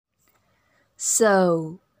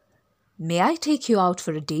So, may I take you out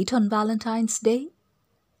for a date on Valentine's Day?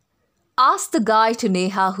 Asked the guy to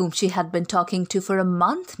Neha, whom she had been talking to for a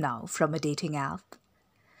month now from a dating app.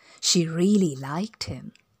 She really liked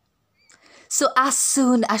him. So as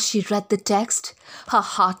soon as she read the text, her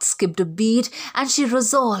heart skipped a beat and she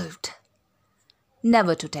resolved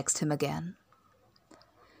never to text him again.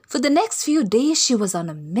 For the next few days, she was on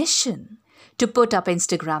a mission to put up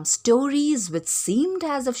Instagram stories which seemed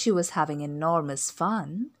as if she was having enormous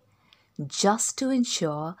fun, just to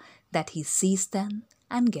ensure that he sees them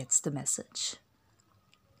and gets the message.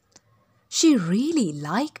 She really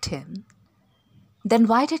liked him. Then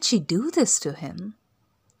why did she do this to him?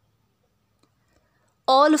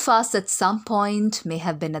 All of us at some point may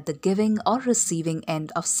have been at the giving or receiving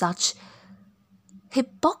end of such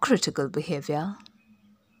hypocritical behavior.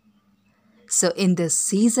 So in this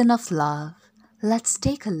season of love, let's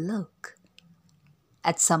take a look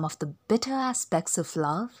at some of the bitter aspects of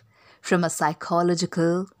love from a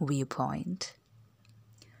psychological viewpoint.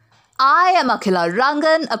 I am Akhila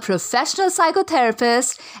Rangan, a professional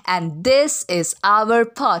psychotherapist, and this is our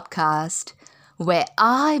podcast where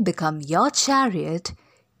I become your chariot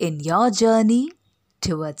in your journey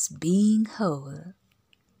towards being whole.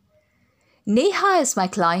 Neha is my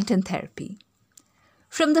client in therapy.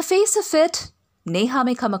 From the face of it, Neha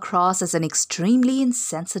may come across as an extremely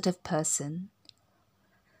insensitive person.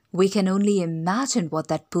 We can only imagine what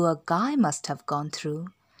that poor guy must have gone through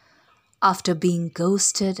after being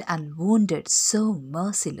ghosted and wounded so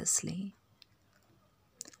mercilessly.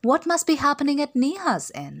 What must be happening at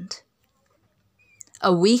Neha's end?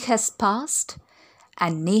 A week has passed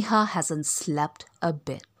and Neha hasn't slept a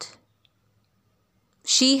bit.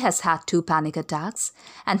 She has had 2 panic attacks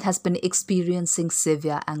and has been experiencing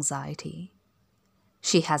severe anxiety.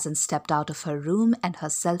 She hasn't stepped out of her room and her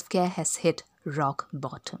self-care has hit rock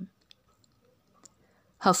bottom.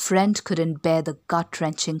 Her friend couldn't bear the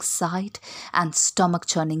gut-wrenching sight and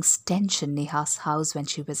stomach-churning stench in Neha's house when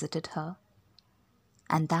she visited her.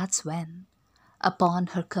 And that's when, upon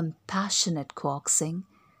her compassionate coaxing,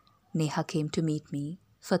 Neha came to meet me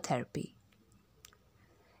for therapy.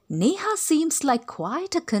 Neha seems like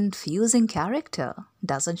quite a confusing character,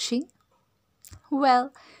 doesn't she?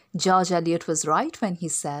 Well, George Eliot was right when he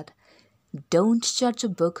said, "Don't judge a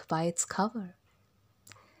book by its cover."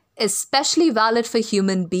 Especially valid for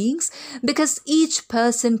human beings because each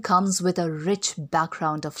person comes with a rich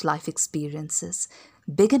background of life experiences,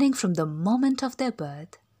 beginning from the moment of their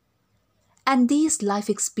birth. And these life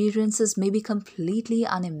experiences may be completely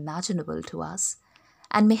unimaginable to us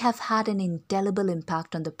and may have had an indelible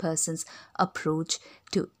impact on the person's approach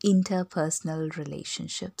to interpersonal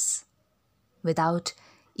relationships, without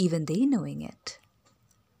even they knowing it.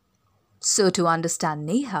 So to understand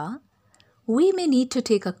Neha, we may need to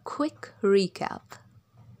take a quick recap.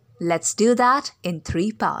 Let's do that in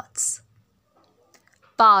 3 parts.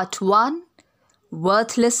 Part 1,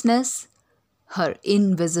 Worthlessness, her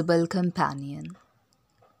invisible companion.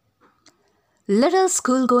 Little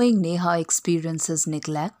school-going Neha experiences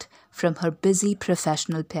neglect from her busy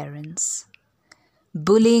professional parents,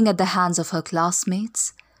 bullying at the hands of her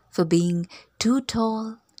classmates for being too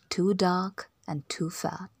tall, too dark, and too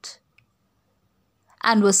fat,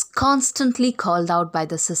 and was constantly called out by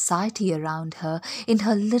the society around her in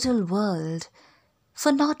her little world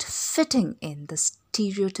for not fitting in the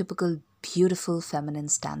stereotypical beautiful feminine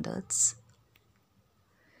standards.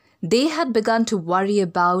 They had begun to worry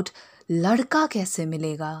about ladka kaise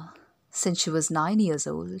milega since she was 9 years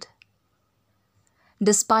old.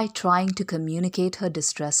 Despite trying to communicate her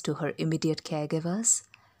distress to her immediate caregivers,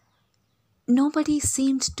 nobody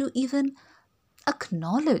seemed to even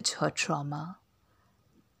acknowledge her trauma,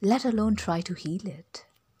 let alone try to heal it.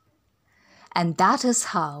 And that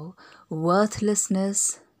is how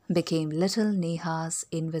worthlessness became little Neha's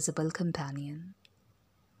invisible companion.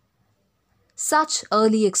 Such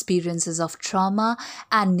early experiences of trauma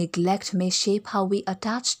and neglect may shape how we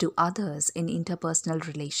attach to others in interpersonal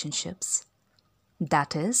relationships.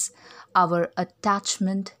 That is, our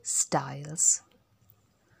attachment styles.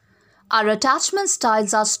 Our attachment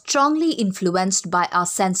styles are strongly influenced by our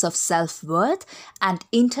sense of self-worth and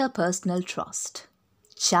interpersonal trust,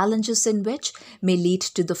 challenges in which may lead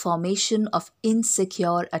to the formation of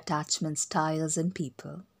insecure attachment styles in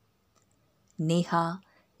people. Neha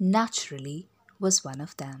naturally was one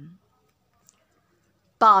of them.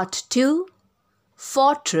 Part 2,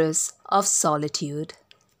 Fortress of Solitude.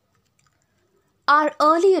 Our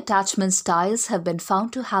early attachment styles have been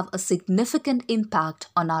found to have a significant impact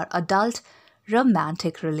on our adult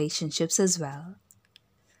romantic relationships as well.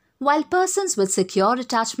 While persons with secure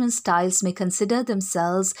attachment styles may consider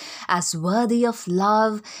themselves as worthy of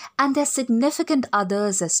love and their significant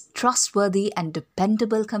others as trustworthy and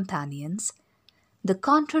dependable companions, the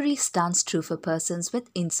contrary stands true for persons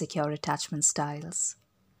with insecure attachment styles.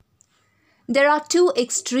 There are two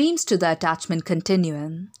extremes to the attachment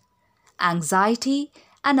continuum: anxiety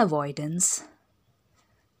and avoidance.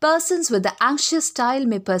 Persons with the anxious style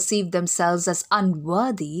may perceive themselves as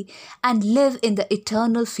unworthy and live in the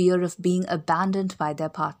eternal fear of being abandoned by their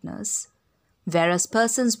partners, whereas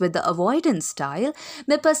persons with the avoidance style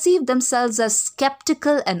may perceive themselves as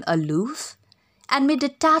skeptical and aloof and may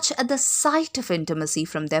detach at the sight of intimacy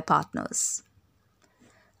from their partners.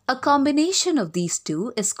 A combination of these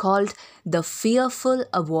two is called the fearful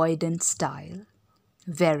avoidant style,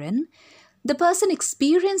 wherein the person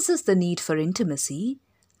experiences the need for intimacy,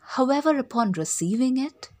 however, upon receiving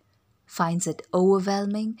it, finds it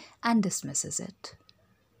overwhelming and dismisses it.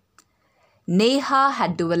 Neha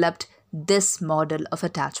had developed this model of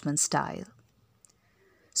attachment style.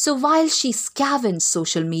 So while she scavenged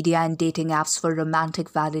social media and dating apps for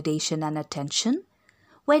romantic validation and attention,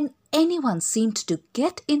 when anyone seemed to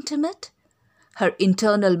get intimate, her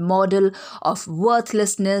internal model of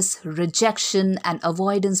worthlessness, rejection, and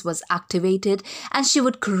avoidance was activated, and she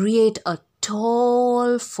would create a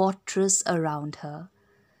tall fortress around her,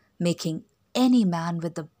 making any man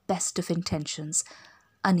with the best of intentions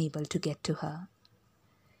unable to get to her.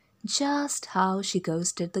 Just how she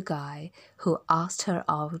ghosted the guy who asked her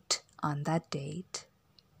out on that date.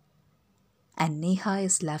 And Neha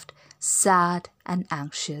is left sad and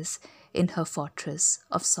anxious in her fortress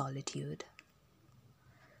of solitude.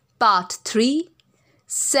 Part 3: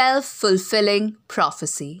 Self-fulfilling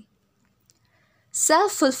prophecy.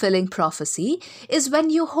 Self-fulfilling prophecy is when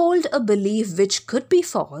you hold a belief which could be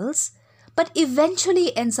false, but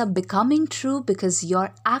eventually ends up becoming true because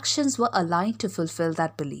your actions were aligned to fulfill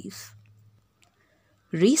that belief.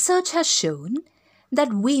 Research has shown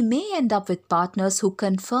that we may end up with partners who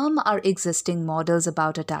confirm our existing models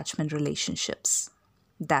about attachment relationships.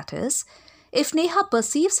 That is, if Neha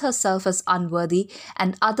perceives herself as unworthy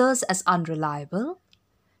and others as unreliable,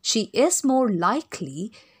 she is more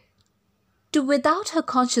likely to, without her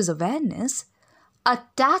conscious awareness,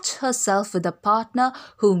 attach herself with a partner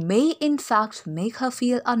who may in fact make her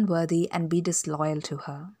feel unworthy and be disloyal to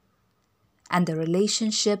her. And the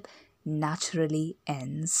relationship naturally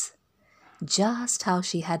ends, just how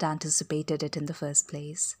she had anticipated it in the first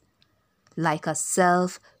place, like a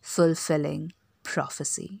self-fulfilling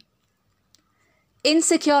prophecy.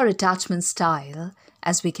 Insecure attachment style,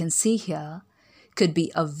 as we can see here, could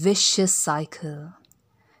be a vicious cycle,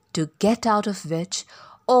 to get out of which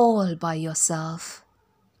all by yourself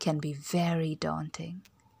can be very daunting.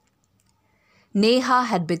 Neha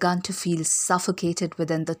had begun to feel suffocated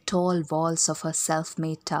within the tall walls of her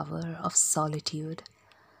self-made tower of solitude,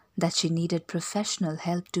 that she needed professional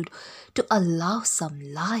help to allow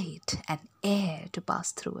some light and air to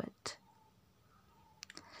pass through it.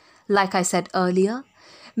 Like I said earlier,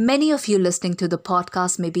 many of you listening to the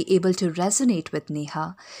podcast may be able to resonate with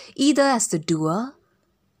Neha, either as the doer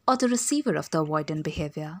or the receiver of the avoidant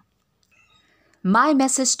behavior. My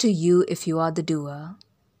message to you, if you are the doer: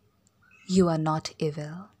 you are not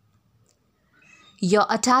evil. Your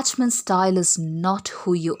attachment style is not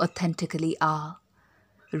who you authentically are.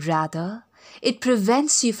 Rather, it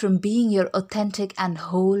prevents you from being your authentic and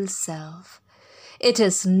whole self. It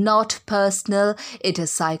is not personal, it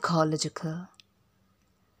is psychological.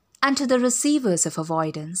 And to the receivers of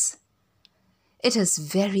avoidance, it is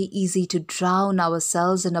very easy to drown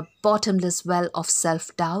ourselves in a bottomless well of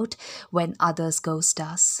self-doubt when others ghost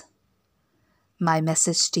us. My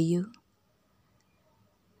message to you: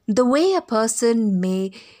 the way a person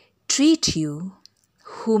may treat you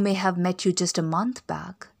who may have met you just a month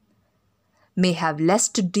back may have less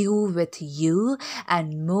to do with you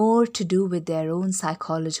and more to do with their own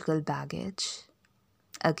psychological baggage.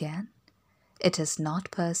 Again, it is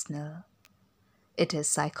not personal, it is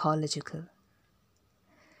psychological.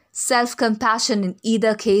 Self-compassion in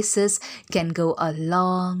either cases can go a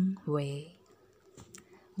long way.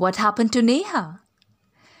 What happened to Neha?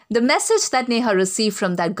 The message that Neha received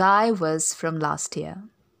from that guy was from last year.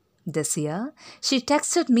 This year, she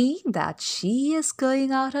texted me that she is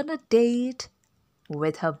going out on a date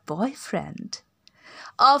with her boyfriend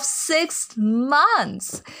of 6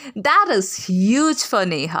 months. That is huge for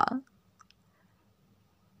Neha.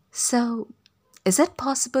 So, is it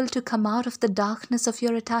possible to come out of the darkness of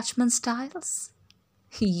your attachment styles?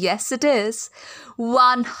 Yes, it is.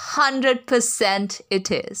 100%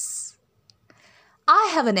 it is.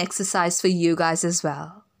 I have an exercise for you guys as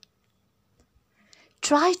well.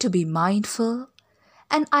 Try to be mindful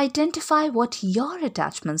and identify what your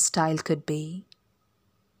attachment style could be.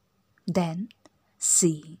 Then,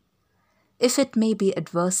 see if it may be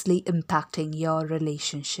adversely impacting your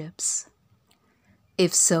relationships.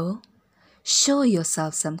 If so, show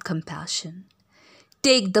yourself some compassion.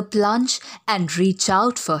 Take the plunge and reach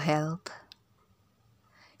out for help.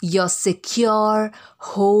 Your secure,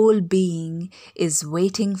 whole being is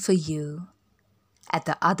waiting for you at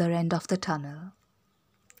the other end of the tunnel.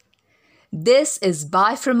 This is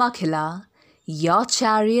Bye from Akhila, your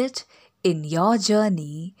chariot in your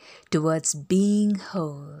journey towards being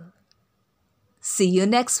whole. See you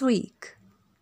next week.